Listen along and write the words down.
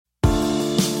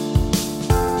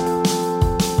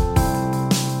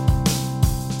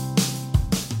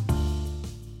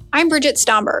I'm Bridget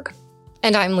Stomberg.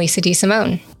 And I'm Lisa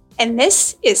DeSimone. And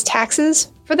this is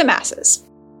Taxes for the Masses.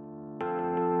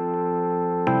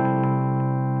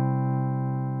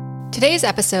 Today's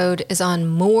episode is on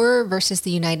Moore versus the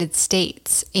United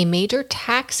States, a major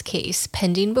tax case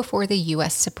pending before the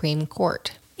U.S. Supreme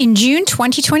Court. In June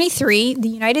 2023, the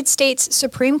United States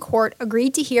Supreme Court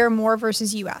agreed to hear Moore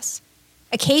versus U.S.,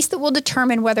 a case that will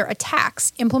determine whether a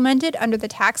tax implemented under the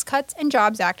Tax Cuts and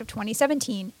Jobs Act of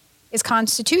 2017 is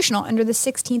constitutional under the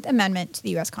 16th Amendment to the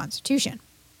U.S. Constitution.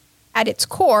 At its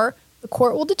core, the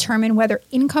court will determine whether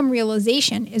income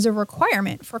realization is a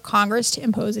requirement for Congress to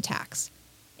impose a tax.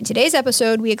 In today's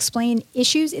episode, we explain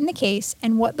issues in the case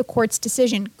and what the court's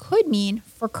decision could mean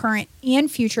for current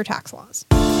and future tax laws.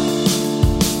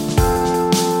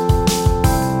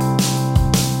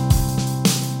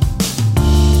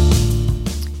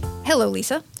 Hello,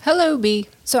 Lisa. Hello, B.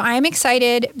 So I am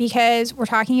excited because we're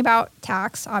talking about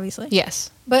tax, obviously.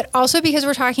 Yes. But also because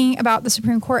we're talking about the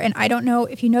Supreme Court. And I don't know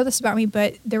if you know this about me,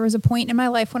 but there was a point in my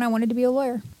life when I wanted to be a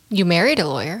lawyer. You married a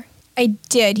lawyer. I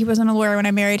did. He wasn't a lawyer when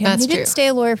I married him. That's he didn't true. stay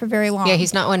a lawyer for very long. Yeah,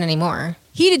 he's not one anymore.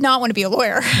 He did not want to be a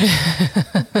lawyer.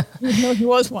 Even though he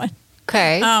was one.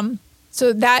 Okay.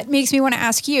 So that makes me want to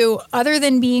ask you, other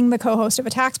than being the co-host of a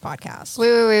tax podcast.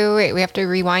 Wait. We have to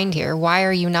rewind here. Why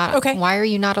are you not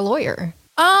a lawyer?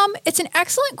 It's an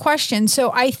excellent question.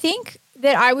 So I think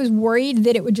that I was worried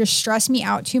that it would just stress me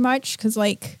out too much because,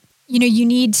 you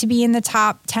need to be in the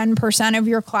top 10% of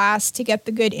your class to get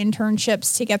the good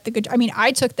internships, to get the good...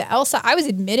 I took the LSAT. I was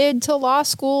admitted to law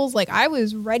schools. I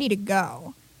was ready to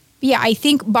go. But yeah, I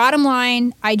think bottom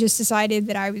line, I just decided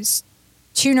that I was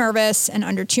too nervous and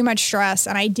under too much stress,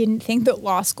 and I didn't think that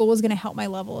law school was going to help my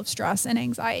level of stress and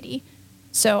anxiety.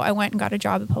 So I went and got a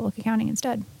job in public accounting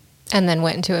instead. And then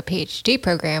went into a PhD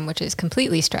program, which is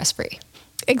completely stress-free.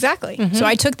 Exactly. Mm-hmm. So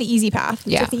I took the easy path.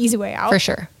 Yeah. Took the easy way out. For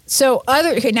sure. So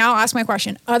now I'll ask my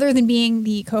question. Other than being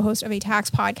the co-host of a tax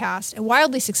podcast, a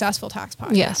wildly successful tax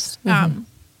podcast. Yes. Mm-hmm.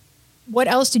 What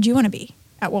else did you want to be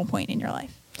at one point in your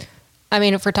life?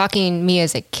 If we're talking me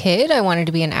as a kid, I wanted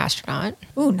to be an astronaut.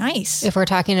 Ooh, nice. If we're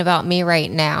talking about me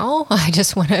right now, I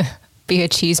just want to be a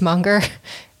cheesemonger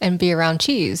and be around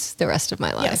cheese the rest of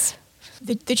my life. Yes.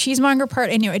 The cheesemonger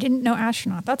part, I knew. I didn't know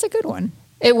astronaut. That's a good one.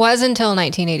 It was until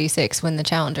 1986 when the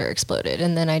Challenger exploded,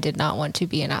 and then I did not want to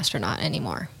be an astronaut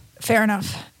anymore. Fair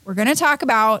enough. We're going to talk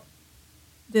about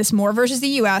this Moore versus the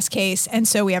U.S. case, and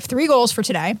so we have 3 goals for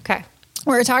today. Okay.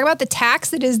 We're going to talk about the tax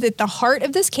that is at the heart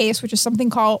of this case, which is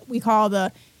something we call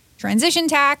the transition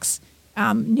tax,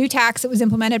 new tax that was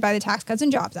implemented by the Tax Cuts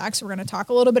and Jobs Act. So we're going to talk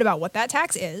a little bit about what that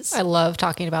tax is. I love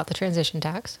talking about the transition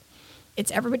tax.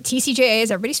 TCJA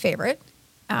is everybody's favorite.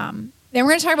 Then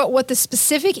we're going to talk about what the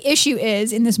specific issue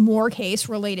is in this Moore case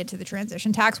related to the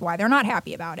transition tax, why they're not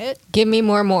happy about it. Give me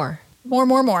more.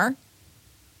 More.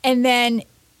 And then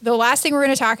the last thing we're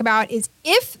going to talk about is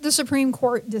if the Supreme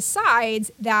Court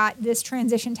decides that this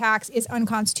transition tax is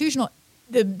unconstitutional,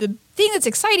 the thing that's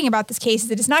exciting about this case is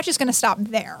that it's not just going to stop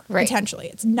there, right. Potentially.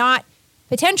 It's not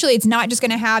just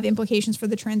going to have implications for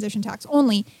the transition tax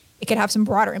only. It could have some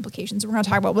broader implications. We're going to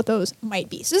talk about what those might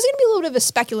be. So this is going to be a little bit of a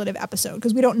speculative episode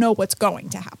because we don't know what's going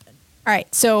to happen. All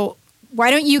right, so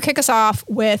why don't you kick us off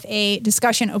with a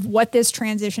discussion of what this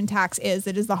transition tax is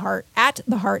that is at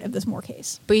the heart of this Moore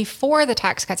case? Before the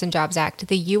Tax Cuts and Jobs Act,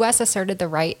 the U.S. asserted the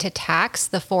right to tax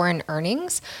the foreign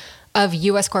earnings of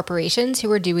U.S. corporations who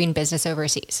were doing business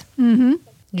overseas. Mm-hmm.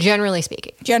 Generally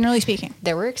speaking.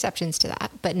 There were exceptions to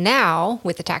that. But now,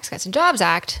 with the Tax Cuts and Jobs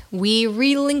Act, we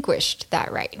relinquished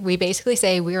that right. We basically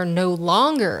say we are no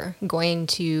longer going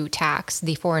to tax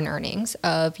the foreign earnings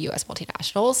of U.S.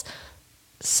 multinationals,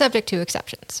 subject to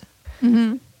exceptions.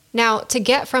 Mm-hmm. Now, to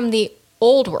get from the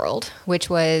old world, which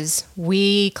was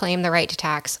we claim the right to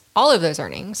tax all of those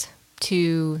earnings,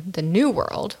 to the new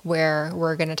world, where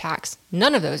we're going to tax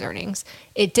none of those earnings,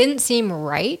 it didn't seem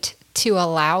right to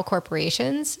allow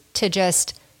corporations to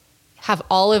just have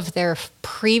all of their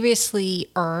previously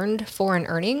earned foreign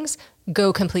earnings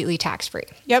go completely tax-free.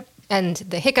 Yep. And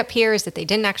the hiccup here is that they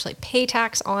didn't actually pay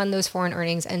tax on those foreign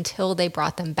earnings until they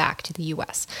brought them back to the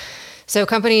U.S. So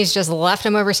companies just left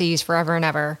them overseas forever and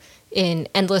ever in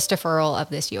endless deferral of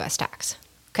this U.S. tax.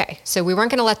 Okay, so we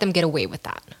weren't going to let them get away with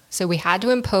that. So we had to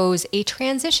impose a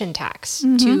transition tax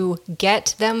to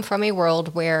get them from a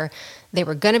world where they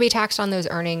were going to be taxed on those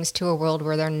earnings to a world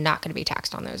where they're not going to be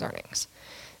taxed on those earnings.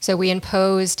 So we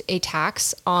imposed a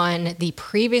tax on the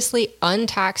previously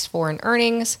untaxed foreign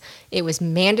earnings. It was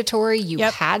mandatory. You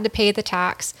had to pay the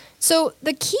tax. So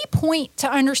the key point to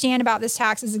understand about this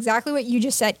tax is exactly what you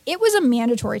just said. It was a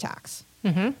mandatory tax.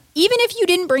 Mm-hmm. Even if you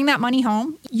didn't bring that money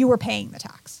home, you were paying the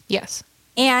tax. Yes.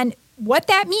 And what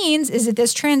that means is that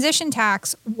this transition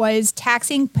tax was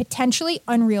taxing potentially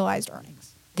unrealized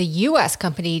earnings. The U.S.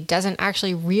 company doesn't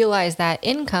actually realize that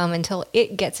income until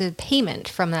it gets a payment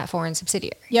from that foreign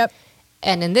subsidiary. Yep.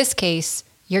 And in this case,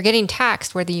 you're getting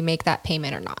taxed whether you make that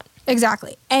payment or not.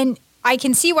 Exactly. And I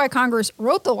can see why Congress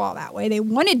wrote the law that way. They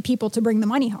wanted people to bring the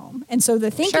money home. And so the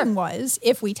thinking was,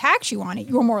 if we tax you on it,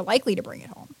 you're more likely to bring it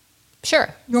home.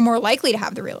 Sure. You're more likely to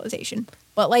have the realization.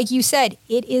 But like you said,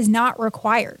 it is not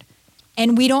required.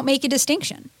 And we don't make a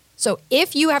distinction. So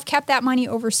if you have kept that money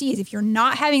overseas, if you're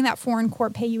not having that foreign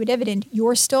court pay you a dividend,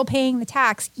 you're still paying the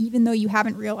tax even though you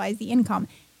haven't realized the income.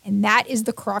 And that is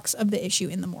the crux of the issue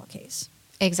in the Moore case.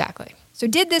 Exactly. So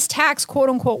did this tax, quote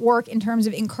unquote, work in terms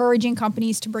of encouraging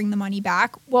companies to bring the money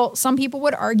back? Well, some people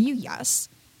would argue yes.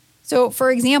 So, for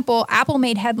example, Apple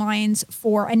made headlines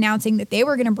for announcing that they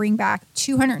were going to bring back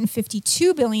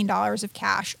 $252 billion of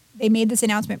cash. They made this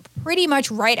announcement pretty much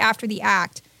right after the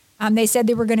act. They said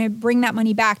they were going to bring that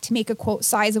money back to make a, quote,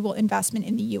 sizable investment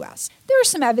in the U.S. There's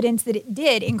some evidence that it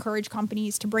did encourage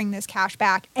companies to bring this cash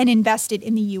back and invest it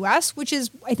in the U.S., which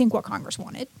is, I think, what Congress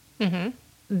wanted. Mm-hmm.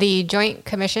 The Joint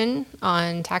Commission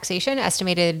on Taxation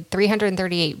estimated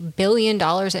 $338 billion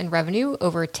in revenue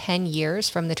over 10 years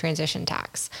from the transition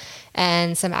tax.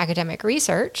 And some academic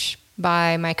research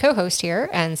by my co-host here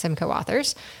and some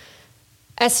co-authors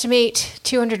estimate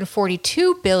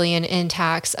 $242 billion in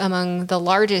tax among the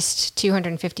largest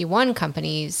 251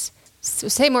 companies. So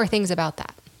say more things about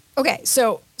that. Okay,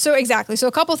 so exactly. So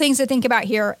a couple things to think about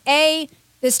here. A,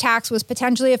 this tax was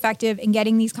potentially effective in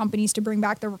getting these companies to bring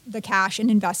back the cash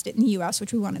and invest it in the U.S.,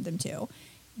 which we wanted them to.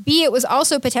 B, it was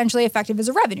also potentially effective as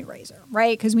a revenue raiser,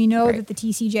 right? Because we know that the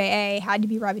TCJA had to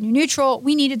be revenue neutral.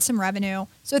 We needed some revenue.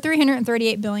 So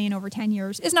 $338 billion over 10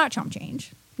 years is not chump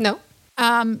change. No.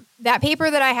 That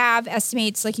paper that I have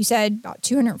estimates, like you said, about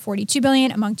 $242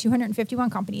 billion among 251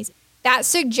 companies. That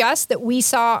suggests that we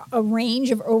saw a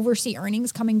range of overseas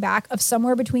earnings coming back of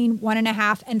somewhere between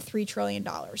 $1.5 and $3 trillion.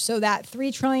 So that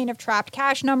 $3 trillion of trapped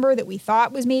cash number that we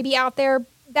thought was maybe out there,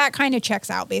 that kind of checks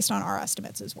out based on our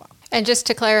estimates as well. And just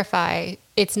to clarify,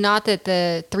 it's not that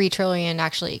the $3 trillion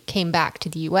actually came back to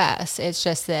the U.S. It's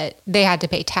just that they had to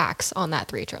pay tax on that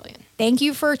 $3 trillion. Thank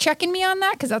you for checking me on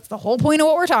that, because that's the whole point of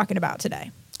what we're talking about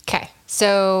today. Okay.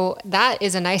 So that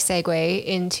is a nice segue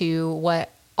into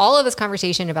what all of this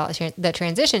conversation about the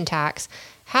transition tax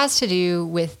has to do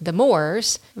with the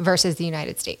Moores versus the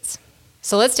United States.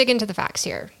 So let's dig into the facts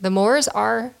here. The Moores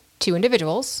are two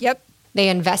individuals. Yep. They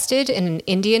invested in an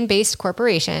Indian-based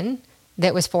corporation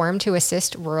that was formed to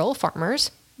assist rural farmers.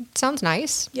 Sounds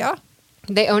nice. Yeah.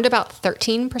 They owned about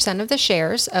 13% of the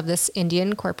shares of this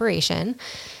Indian corporation,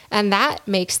 and that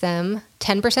makes them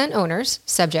 10% owners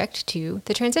subject to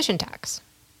the transition tax.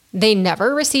 They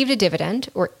never received a dividend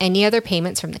or any other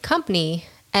payments from the company,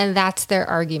 and that's their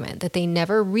argument, that they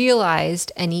never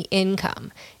realized any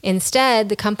income. Instead,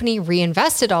 the company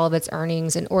reinvested all of its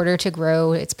earnings in order to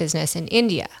grow its business in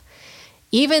India.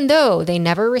 Even though they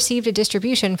never received a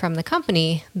distribution from the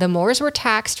company, the Moores were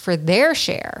taxed for their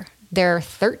share, their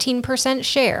 13%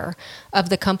 share of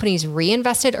the company's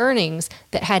reinvested earnings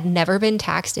that had never been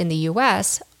taxed in the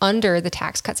U.S. under the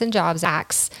Tax Cuts and Jobs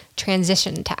Act's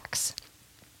transition tax.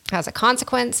 As a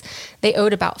consequence, they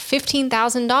owed about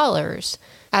 $15,000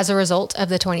 as a result of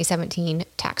the 2017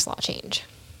 tax law change.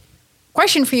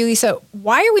 Question for you, Lisa.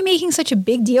 Why are we making such a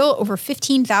big deal over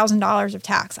 $15,000 of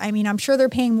tax? I mean, I'm sure they're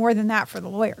paying more than that for the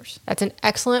lawyers. That's an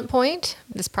excellent point.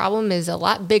 This problem is a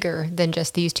lot bigger than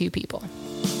just these two people.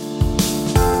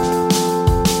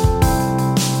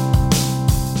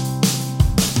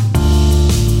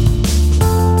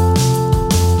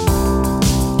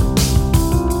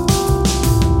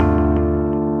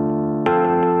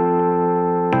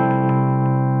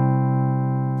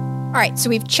 All right,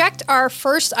 so we've checked our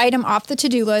first item off the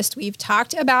to-do list. We've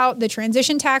talked about the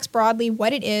transition tax broadly,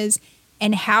 what it is,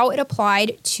 and how it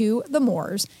applied to the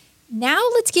Moores. Now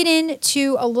let's get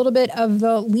into a little bit of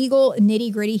the legal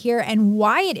nitty-gritty here and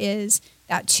why it is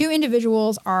that two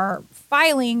individuals are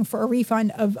filing for a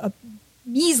refund of a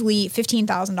measly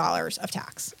 $15,000 of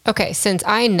tax. Okay, since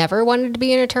I never wanted to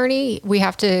be an attorney, we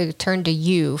have to turn to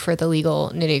you for the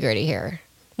legal nitty-gritty here.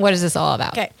 What is this all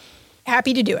about? Okay.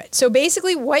 Happy to do it. So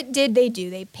basically, what did they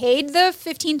do? They paid the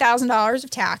 $15,000 of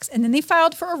tax, and then they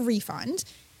filed for a refund,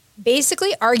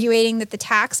 basically arguing that the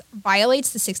tax violates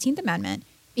the 16th Amendment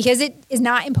because it is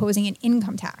not imposing an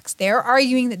income tax. They're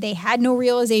arguing that they had no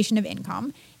realization of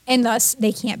income, and thus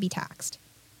they can't be taxed.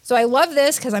 So I love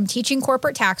this because I'm teaching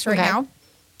corporate tax right now.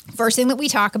 First thing that we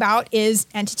talk about is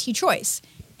entity choice.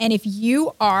 And if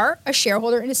you are a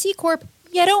shareholder in a C Corp,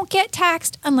 you don't get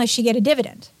taxed unless you get a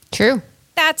dividend. True.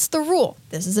 That's the rule.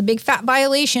 This is a big fat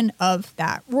violation of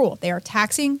that rule. They are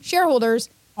taxing shareholders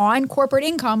on corporate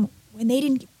income when they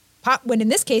didn't, when in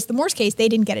this case, the Moore's case, they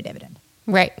didn't get a dividend.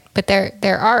 Right. But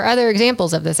there are other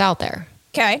examples of this out there.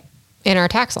 Okay. In our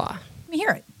tax law. Let me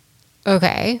hear it.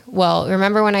 Okay. Well,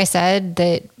 remember when I said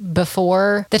that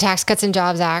before the Tax Cuts and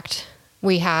Jobs Act,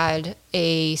 we had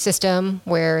a system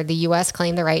where the U.S.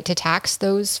 claimed the right to tax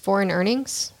those foreign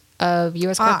earnings of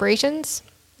U.S. corporations?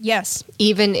 Yes.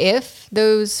 Even if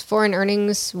those foreign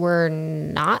earnings were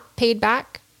not paid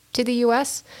back to the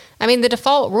U.S.? I mean, the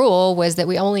default rule was that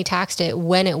we only taxed it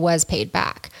when it was paid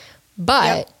back.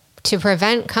 But to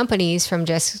prevent companies from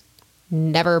just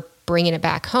never bringing it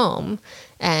back home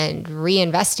and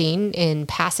reinvesting in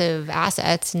passive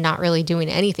assets, not really doing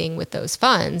anything with those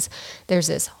funds, there's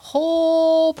this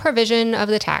whole provision of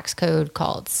the tax code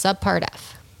called Subpart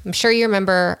F. I'm sure you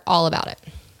remember all about it.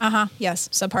 Yes,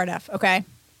 Subpart F. Okay.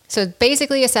 So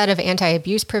basically a set of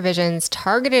anti-abuse provisions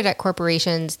targeted at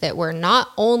corporations that were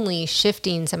not only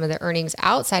shifting some of the earnings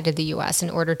outside of the U.S. in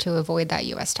order to avoid that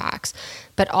U.S. tax,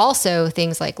 but also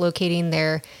things like locating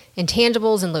their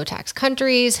intangibles in low-tax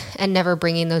countries and never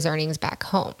bringing those earnings back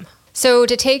home. So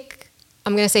to take,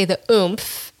 I'm going to say, the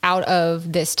oomph out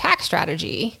of this tax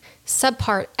strategy,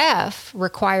 Subpart F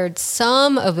required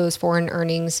some of those foreign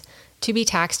earnings to be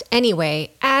taxed anyway,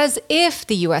 as if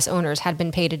the U.S. owners had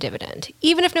been paid a dividend,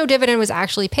 even if no dividend was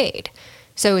actually paid.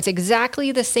 So it's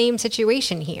exactly the same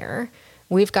situation here.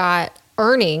 We've got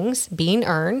earnings being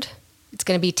earned. It's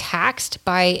going to be taxed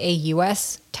by a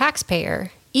U.S. taxpayer,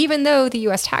 even though the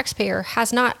U.S. taxpayer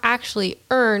has not actually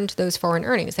earned those foreign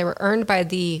earnings. They were earned by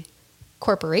the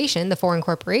corporation, the foreign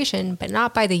corporation, but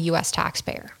not by the U.S.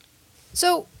 taxpayer.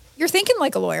 So you're thinking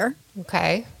like a lawyer.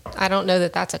 Okay. I don't know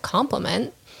that that's a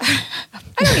compliment. I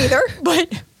don't either,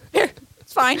 but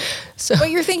it's fine. So, but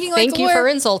you're thinking like a lawyer. Thank you for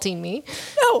insulting me.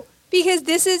 No, because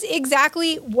this is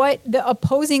exactly what the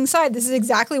opposing side, this is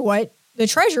exactly what the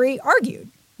Treasury argued.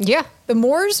 Yeah. The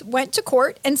Moores went to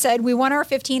court and said, we want our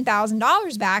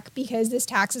 $15,000 back because this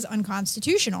tax is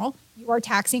unconstitutional. You are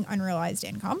taxing unrealized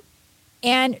income.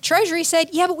 And Treasury said,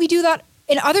 yeah, but we do that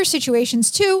in other situations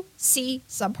too. See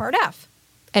Subpart F.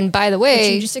 And by the way,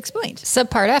 which you just explained.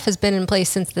 Subpart F has been in place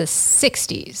since the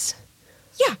 60s.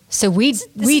 Yeah. So we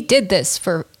did this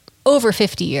for over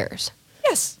 50 years.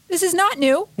 Yes. This is not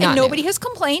new. And nobody has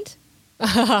complained.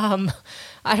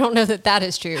 I don't know that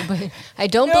is true, but I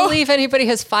don't believe anybody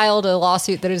has filed a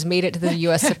lawsuit that has made it to the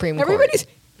U.S. Supreme Court.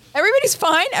 Everybody's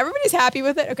fine. Everybody's happy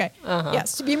with it. Okay.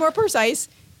 Yes. To be more precise,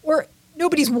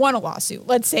 nobody's won a lawsuit.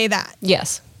 Let's say that.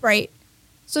 Yes. Right.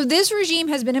 So this regime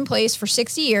has been in place for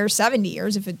 60 years, 70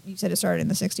 years, you said it started in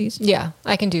the 60s. Yeah,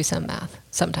 I can do some math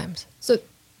sometimes. So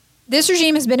this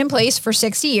regime has been in place for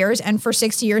 60 years, and for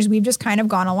 60 years, we've just kind of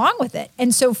gone along with it.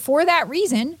 And so for that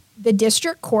reason, the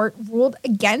district court ruled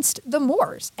against the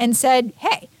Moores and said,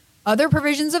 hey, other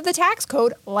provisions of the tax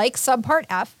code, like Subpart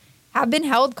F, have been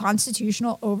held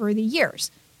constitutional over the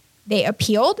years. They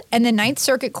appealed, and the Ninth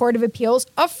Circuit Court of Appeals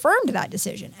affirmed that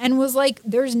decision and was like,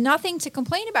 there's nothing to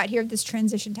complain about here. This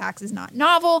transition tax is not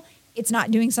novel. It's not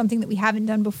doing something that we haven't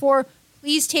done before.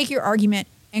 Please take your argument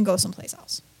and go someplace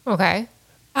else. Okay.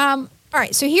 All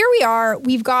right. So here we are.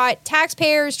 We've got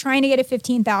taxpayers trying to get a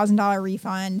 $15,000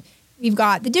 refund. We've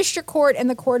got the district court and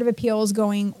the Court of Appeals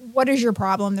going, what is your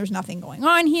problem? There's nothing going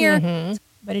on here. Mm-hmm.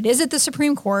 But it is at the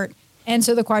Supreme Court. And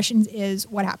so the question is,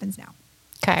 what happens now?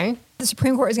 Okay. The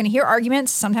Supreme Court is going to hear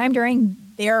arguments sometime during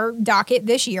their docket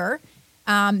this year.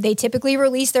 They typically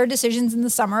release their decisions in the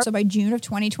summer. So by June of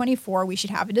 2024, we should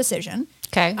have a decision.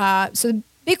 Okay. So the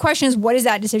big question is, what is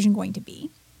that decision going to be?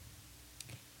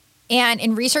 And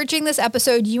in researching this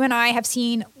episode, you and I have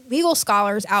seen legal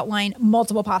scholars outline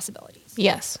multiple possibilities.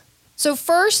 Yes. So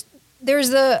first, there's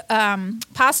the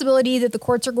possibility that the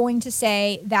courts are going to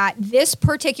say that this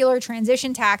particular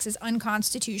transition tax is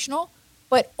unconstitutional,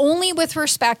 but only with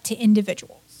respect to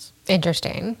individuals.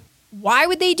 Interesting. Why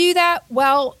would they do that?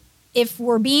 Well, if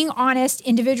we're being honest,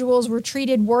 individuals were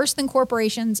treated worse than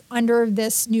corporations under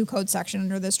this new code section,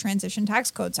 under this transition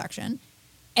tax code section.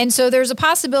 And so there's a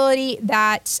possibility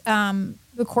that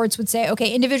the courts would say,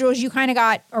 okay, individuals, you kind of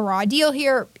got a raw deal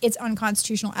here. It's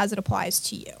unconstitutional as it applies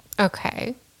to you.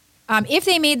 Okay. If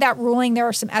they made that ruling, there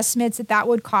are some estimates that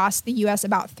would cost the U.S.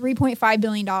 about $3.5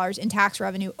 billion in tax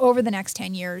revenue over the next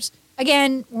 10 years.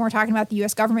 Again, when we're talking about the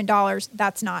U.S. government dollars,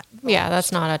 that's not. Yeah,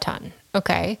 that's not a ton.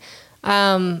 Okay.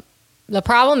 The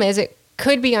problem is it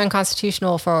could be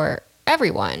unconstitutional for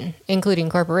everyone, including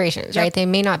corporations, right? They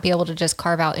may not be able to just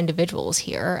carve out individuals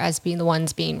here as being the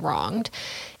ones being wronged.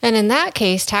 And in that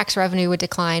case, tax revenue would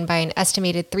decline by an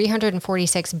estimated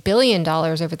 $346 billion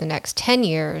over the next 10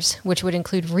 years, which would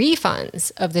include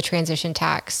refunds of the transition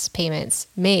tax payments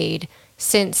made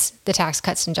since the Tax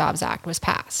Cuts and Jobs Act was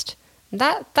passed.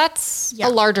 That's a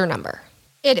larger number.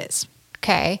 It is.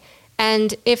 Okay.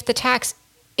 And if the tax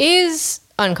is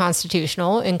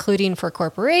unconstitutional, including for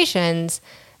corporations,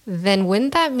 then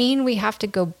wouldn't that mean we have to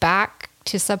go back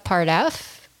to Subpart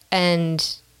F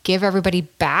and give everybody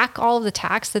back all of the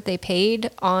tax that they paid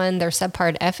on their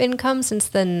Subpart F income since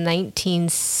the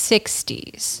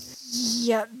 1960s?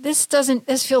 Yeah, this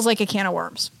feels like a can of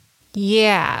worms.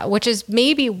 Yeah, which is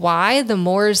maybe why the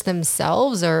Moores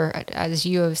themselves, or as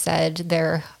you have said,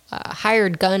 they're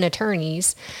hired gun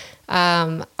attorneys,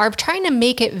 are trying to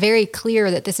make it very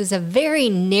clear that this is a very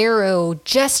narrow,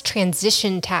 just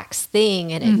transition tax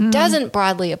thing, and it doesn't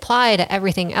broadly apply to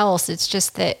everything else. It's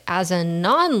just that as a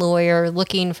non-lawyer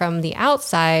looking from the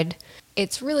outside,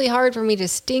 it's really hard for me to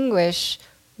distinguish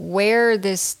where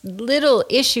this little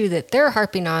issue that they're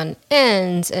harping on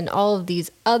ends and all of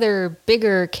these other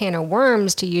bigger can of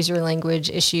worms, to use your language,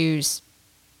 issues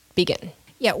begin.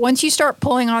 Yeah, once you start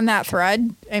pulling on that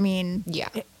thread, I mean,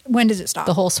 when does it stop?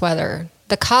 The whole sweater,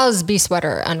 the Cosby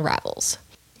sweater unravels.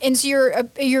 And so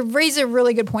you're raising a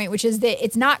really good point, which is that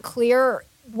it's not clear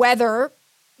whether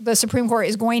the Supreme Court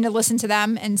is going to listen to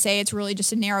them and say it's really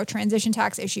just a narrow transition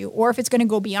tax issue, or if it's going to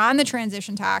go beyond the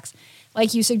transition tax,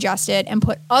 like you suggested, and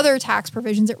put other tax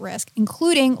provisions at risk,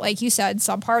 including, like you said,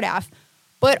 Subpart F,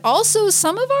 but also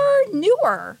some of our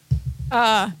newer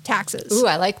taxes. Ooh,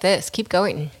 I like this. Keep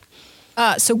going.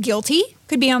 So GILTI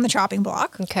could be on the chopping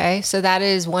block. Okay, so that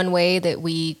is one way that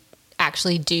we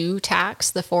actually do tax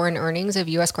the foreign earnings of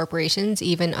U.S. corporations,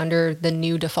 even under the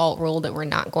new default rule that we're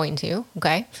not going to.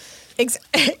 Okay.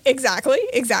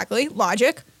 Exactly.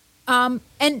 Logic. And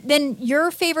then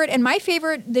your favorite and my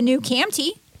favorite, the new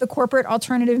CAMT, the Corporate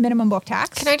Alternative Minimum Book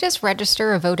Tax. Can I just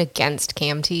register a vote against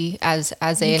CAMT as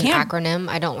an acronym?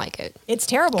 I don't like it. It's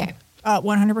terrible. Okay.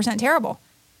 100% terrible.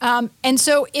 And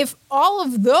so if all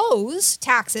of those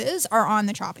taxes are on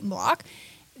the chopping block,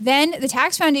 then the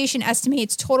Tax Foundation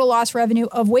estimates total lost revenue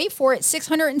of, wait for it,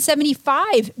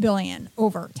 $675 billion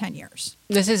over 10 years.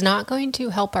 This is not going to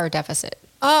help our deficit.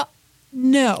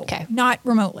 No, okay. Not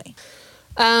remotely.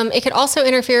 It could also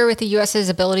interfere with the U.S.'s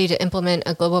ability to implement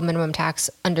a global minimum tax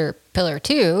under Pillar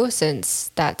 2, since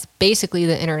that's basically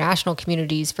the international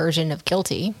community's version of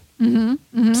GILTI.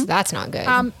 So that's not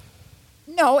good.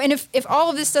 No, and if all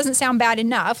of this doesn't sound bad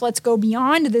enough, let's go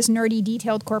beyond this nerdy,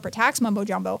 detailed corporate tax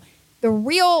mumbo-jumbo. The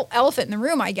real elephant in the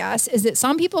room, I guess, is that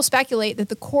some people speculate that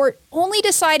the court only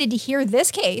decided to hear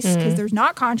this case, because there's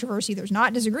not controversy, there's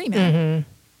not disagreement,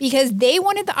 because they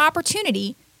wanted the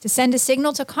opportunity to send a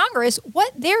signal to Congress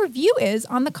what their view is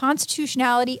on the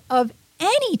constitutionality of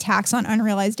any tax on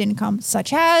unrealized income,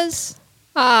 such as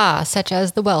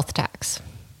the wealth tax.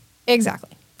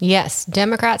 Exactly. Yes,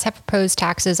 Democrats have proposed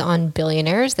taxes on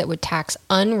billionaires that would tax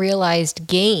unrealized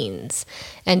gains.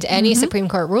 And any Supreme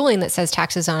Court ruling that says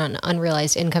taxes on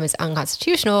unrealized income is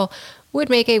unconstitutional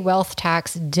would make a wealth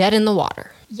tax dead in the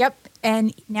water. Yep.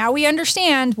 And now we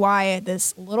understand why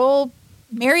this little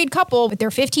married couple with their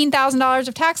 $15,000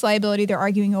 of tax liability they're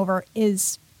arguing over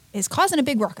is causing a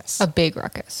big ruckus. A big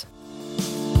ruckus.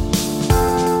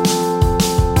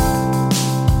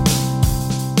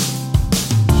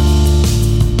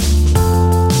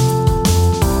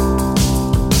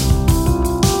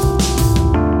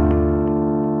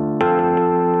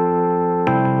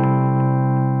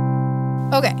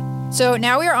 Okay, so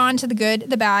now we are on to the good,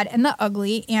 the bad, and the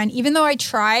ugly. And even though I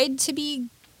tried to be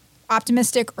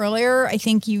optimistic earlier, I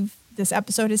think this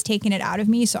episode has taken it out of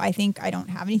me, so I think I don't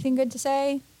have anything good to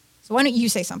say. So why don't you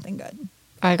say something good?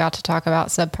 I got to talk about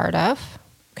Subpart F.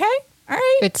 Okay, all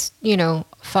right. It's,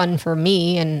 fun for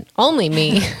me and only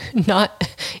me,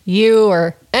 not you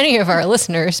or any of our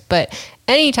listeners, but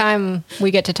anytime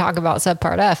we get to talk about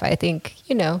Subpart F, I think,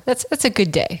 that's a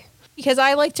good day. Because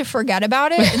I like to forget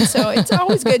about it, and so it's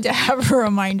always good to have a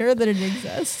reminder that it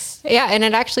exists. Yeah, and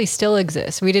it actually still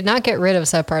exists. We did not get rid of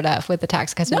Subpart F with the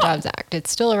Tax Cuts and Jobs Act. It's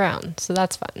still around, so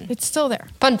that's fun. It's still there.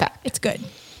 Fun fact. It's good.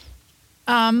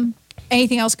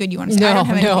 Anything else good you want to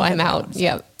say? No, I'm out.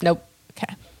 Yep. Nope.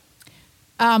 Okay.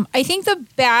 I think the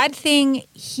bad thing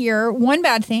here, one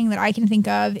bad thing that I can think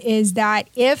of is that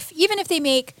even if they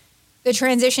make the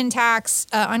transition tax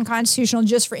unconstitutional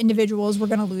just for individuals, we're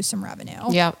going to lose some revenue.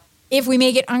 Yep. If we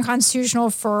make it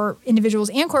unconstitutional for individuals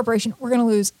and corporations, we're going to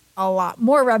lose a lot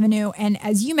more revenue. And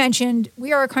as you mentioned,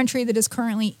 we are a country that is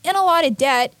currently in a lot of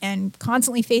debt and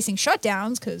constantly facing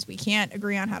shutdowns because we can't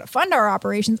agree on how to fund our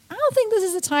operations. I don't think this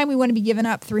is the time we want to be giving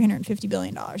up $350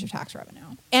 billion of tax revenue.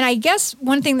 And I guess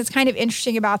one thing that's kind of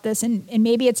interesting about this, and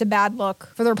maybe it's a bad look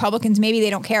for the Republicans, maybe they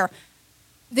don't care.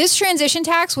 This transition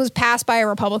tax was passed by a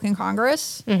Republican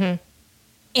Congress. Mm-hmm.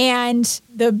 And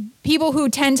the people who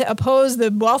tend to oppose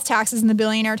the wealth taxes and the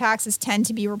billionaire taxes tend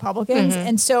to be Republicans. Mm-hmm.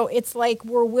 And so it's like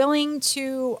we're willing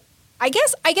to, I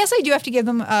guess I do have to give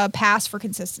them a pass for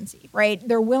consistency, right?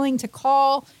 They're willing to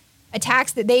call a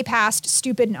tax that they passed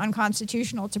stupid and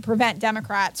unconstitutional to prevent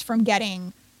Democrats from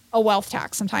getting a wealth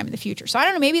tax sometime in the future. So I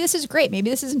don't know, maybe this is great. Maybe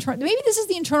this is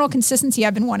the internal consistency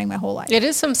I've been wanting my whole life. It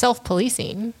is some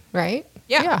self-policing, right?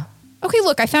 Yeah. Okay,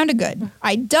 look, I found a good.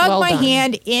 I dug my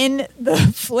hand in the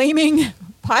flaming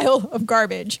pile of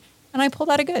garbage, and I pulled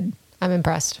out a good. I'm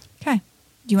impressed. Okay. Do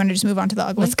you want to just move on to the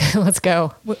ugly? Let's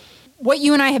go. What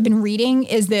you and I have been reading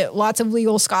is that lots of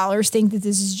legal scholars think that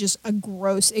this is just a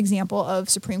gross example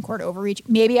of Supreme Court overreach.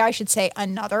 Maybe I should say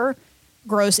another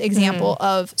gross example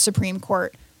of Supreme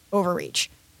Court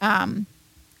overreach.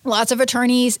 Lots of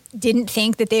attorneys didn't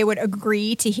think that they would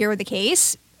agree to hear the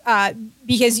case.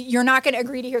 Because you're not going to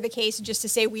agree to hear the case just to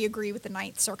say we agree with the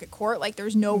Ninth Circuit Court. Like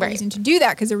there's no reason to do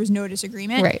that because there was no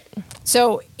disagreement. Right.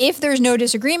 So if there's no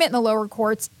disagreement in the lower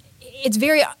courts, it's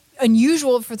very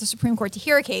unusual for the Supreme Court to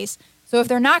hear a case. So if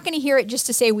they're not going to hear it just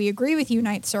to say we agree with you,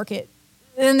 Ninth Circuit,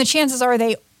 then the chances are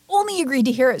they only agreed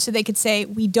to hear it so they could say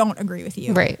we don't agree with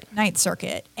you, Ninth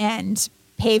Circuit, and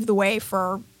pave the way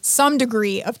for some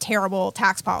degree of terrible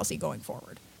tax policy going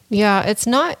forward. Yeah, it's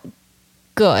not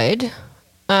good.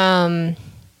 I've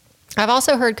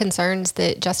also heard concerns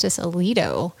that Justice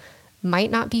Alito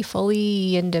might not be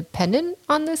fully independent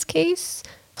on this case.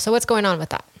 So what's going on with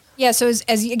that? Yeah, so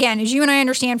as you and I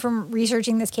understand from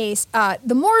researching this case,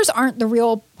 the Moores aren't the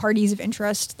real parties of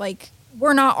interest. Like,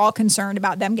 we're not all concerned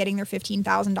about them getting their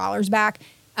 $15,000 back.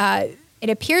 It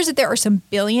appears that there are some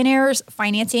billionaires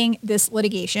financing this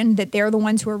litigation, that they're the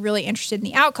ones who are really interested in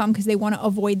the outcome because they want to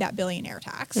avoid that billionaire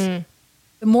tax.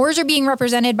 The Moores are being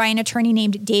represented by an attorney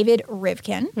named David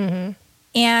Rivkin. Mm-hmm.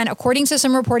 And according to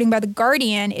some reporting by The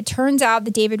Guardian, it turns out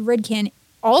that David Rivkin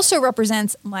also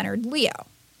represents Leonard Leo.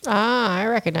 Ah, I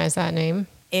recognize that name.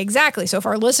 Exactly. So if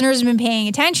our listeners have been paying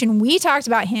attention, we talked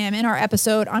about him in our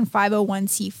episode on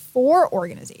 501c4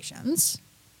 organizations.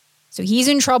 So he's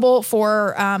in trouble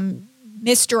for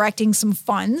misdirecting some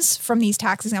funds from these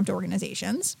tax-exempt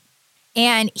organizations.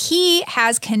 And he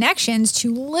has connections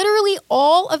to literally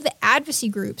all of the advocacy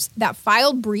groups that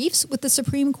filed briefs with the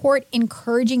Supreme Court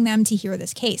encouraging them to hear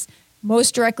this case.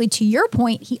 Most directly to your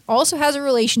point, he also has a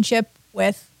relationship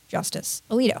with Justice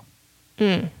Alito.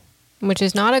 Which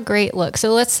is not a great look.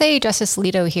 So let's say Justice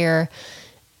Alito here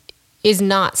is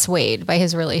not swayed by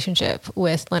his relationship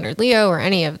with Leonard Leo or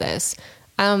any of this.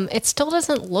 It still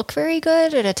doesn't look very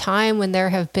good at a time when there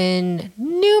have been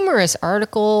numerous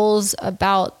articles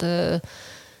about the,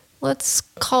 let's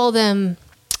call them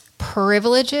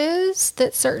privileges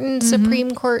that certain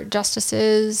Supreme Court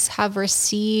justices have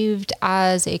received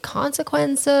as a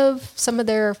consequence of some of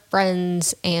their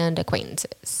friends and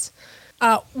acquaintances.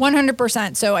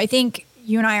 100%. So I think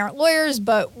you and I aren't lawyers,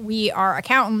 but we are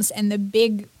accountants, and the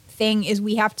big thing is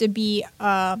we have to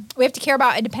care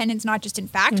about independence, not just in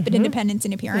fact, but independence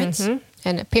in appearance.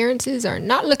 And appearances are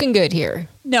not looking good here.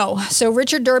 No. So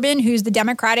Richard Durbin, who's the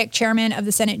Democratic chairman of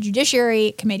the Senate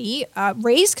Judiciary Committee,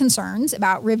 raised concerns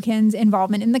about Rivkin's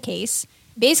involvement in the case,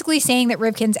 basically saying that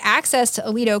Rivkin's access to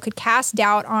Alito could cast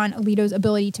doubt on Alito's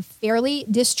ability to fairly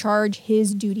discharge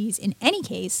his duties in any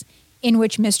case in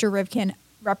which Mr. Rivkin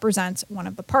represents one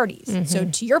of the parties. So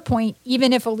to your point,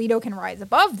 even if Alito can rise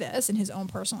above this in his own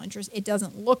personal interest, it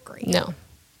doesn't look great. No.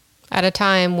 At a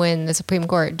time when the Supreme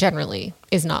Court generally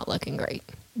is not looking great.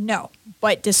 No.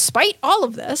 But despite all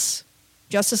of this,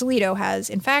 Justice Alito has,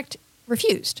 in fact,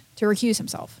 refused to recuse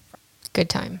himself. Good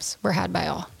times were had by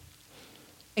all.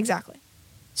 Exactly.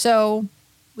 So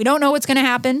we don't know what's going to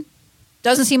happen.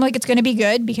 Doesn't seem like it's going to be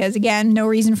good because, again, no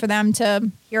reason for them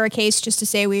to hear a case just to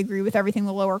say we agree with everything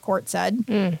the lower court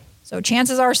said. So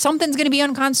chances are something's going to be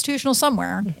unconstitutional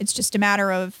somewhere. It's just a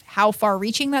matter of how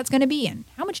far-reaching that's going to be and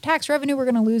how much tax revenue we're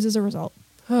going to lose as a result.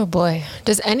 Oh, boy.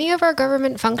 Does any of our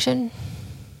government function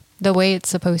the way it's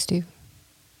supposed to?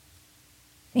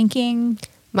 Thinking.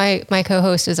 My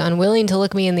co-host is unwilling to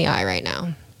look me in the eye right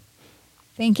now.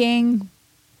 Thinking.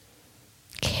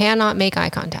 Cannot make eye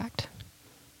contact.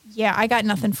 Yeah, I got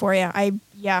nothing for you.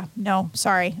 No,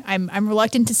 sorry. I'm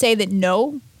reluctant to say that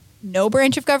no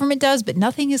branch of government does, but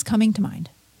nothing is coming to mind.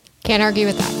 Can't argue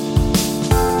with that.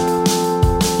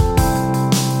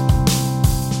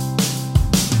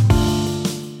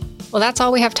 Well, that's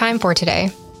all we have time for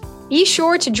today. Be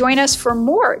sure to join us for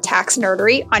more tax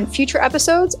nerdery on future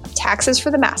episodes of Taxes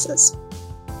for the Masses.